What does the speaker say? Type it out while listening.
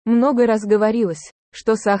Много раз говорилось,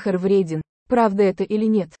 что сахар вреден, правда это или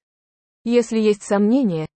нет. Если есть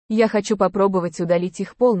сомнения, я хочу попробовать удалить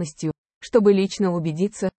их полностью, чтобы лично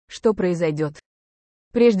убедиться, что произойдет.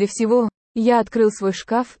 Прежде всего, я открыл свой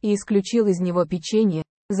шкаф и исключил из него печенье,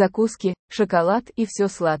 закуски, шоколад и все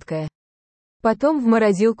сладкое. Потом в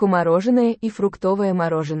морозилку мороженое и фруктовое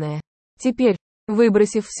мороженое. Теперь,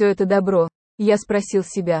 выбросив все это добро, я спросил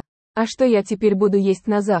себя, а что я теперь буду есть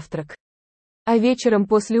на завтрак? А вечером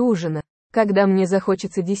после ужина, когда мне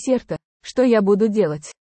захочется десерта, что я буду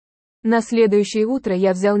делать? На следующее утро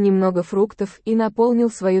я взял немного фруктов и наполнил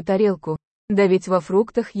свою тарелку. Да ведь во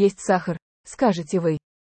фруктах есть сахар, скажете вы.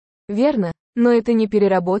 Верно, но это не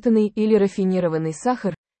переработанный или рафинированный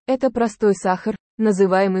сахар, это простой сахар,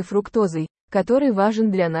 называемый фруктозой, который важен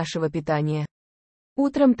для нашего питания.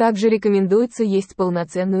 Утром также рекомендуется есть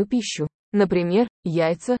полноценную пищу, например,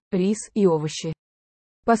 яйца, рис и овощи.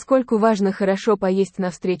 Поскольку важно хорошо поесть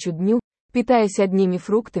навстречу дню, питаясь одними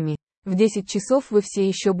фруктами, в 10 часов вы все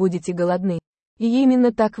еще будете голодны. И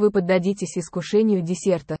именно так вы поддадитесь искушению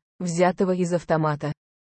десерта, взятого из автомата.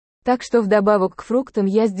 Так что вдобавок к фруктам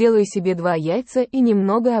я сделаю себе 2 яйца и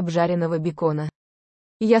немного обжаренного бекона.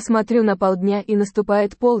 Я смотрю на полдня и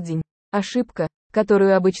наступает полдень. Ошибка,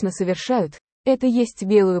 которую обычно совершают, это есть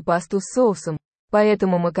белую пасту с соусом,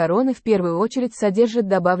 поэтому макароны в первую очередь содержат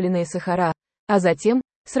добавленные сахара, а затем,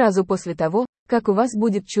 сразу после того, как у вас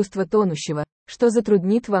будет чувство тонущего, что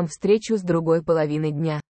затруднит вам встречу с другой половиной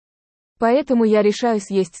дня. Поэтому я решаю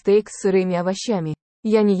съесть стейк с сырыми овощами.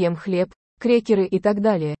 Я не ем хлеб, крекеры и так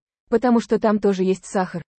далее, потому что там тоже есть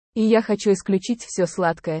сахар, и я хочу исключить все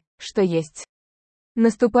сладкое, что есть.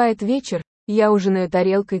 Наступает вечер, я ужинаю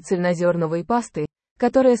тарелкой цельнозерновой пасты,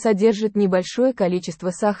 которая содержит небольшое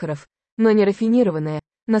количество сахаров, но не рафинированная.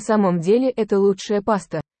 На самом деле это лучшая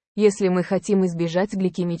паста, если мы хотим избежать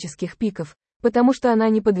гликемических пиков, потому что она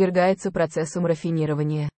не подвергается процессам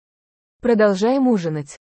рафинирования. Продолжаем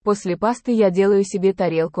ужинать. После пасты я делаю себе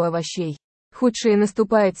тарелку овощей. Худшее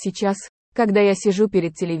наступает сейчас, когда я сижу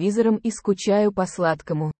перед телевизором и скучаю по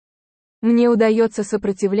сладкому. Мне удается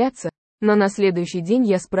сопротивляться, но на следующий день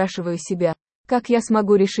я спрашиваю себя, как я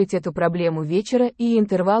смогу решить эту проблему вечера и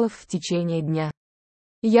интервалов в течение дня.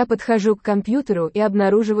 Я подхожу к компьютеру и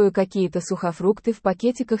обнаруживаю какие-то сухофрукты в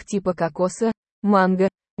пакетиках типа кокоса, манго,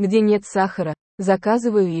 где нет сахара,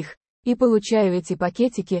 заказываю их, и получаю эти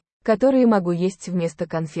пакетики, которые могу есть вместо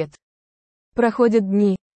конфет. Проходят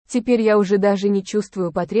дни, теперь я уже даже не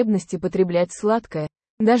чувствую потребности потреблять сладкое,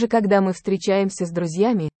 даже когда мы встречаемся с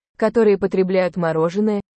друзьями, которые потребляют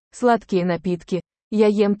мороженое, сладкие напитки, я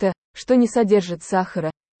ем то, что не содержит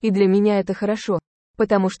сахара, и для меня это хорошо,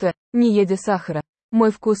 потому что, не едя сахара,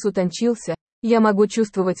 мой вкус утончился, я могу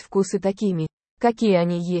чувствовать вкусы такими, какие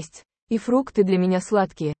они есть, и фрукты для меня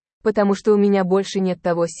сладкие, потому что у меня больше нет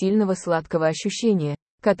того сильного сладкого ощущения,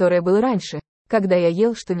 которое было раньше, когда я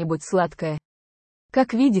ел что-нибудь сладкое.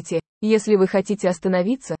 Как видите, если вы хотите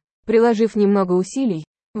остановиться, приложив немного усилий,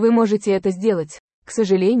 вы можете это сделать. К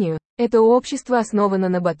сожалению, это общество основано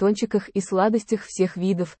на батончиках и сладостях всех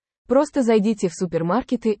видов. Просто зайдите в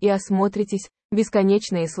супермаркеты и осмотритесь,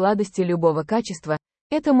 бесконечные сладости любого качества.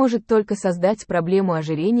 Это может только создать проблему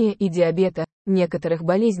ожирения и диабета, некоторых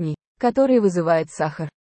болезней, которые вызывает сахар.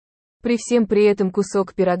 При всем при этом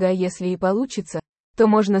кусок пирога, если и получится, то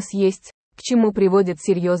можно съесть, к чему приводят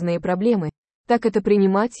серьезные проблемы, так это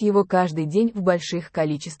принимать его каждый день в больших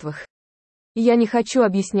количествах. Я не хочу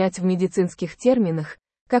объяснять в медицинских терминах,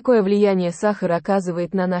 какое влияние сахар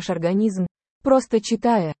оказывает на наш организм, просто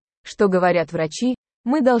читая, что говорят врачи,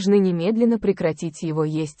 мы должны немедленно прекратить его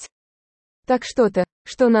есть. Так что-то,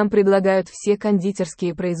 что нам предлагают все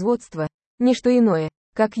кондитерские производства, не что иное,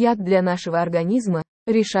 как яд для нашего организма,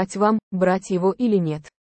 решать вам, брать его или нет.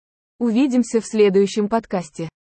 Увидимся в следующем подкасте.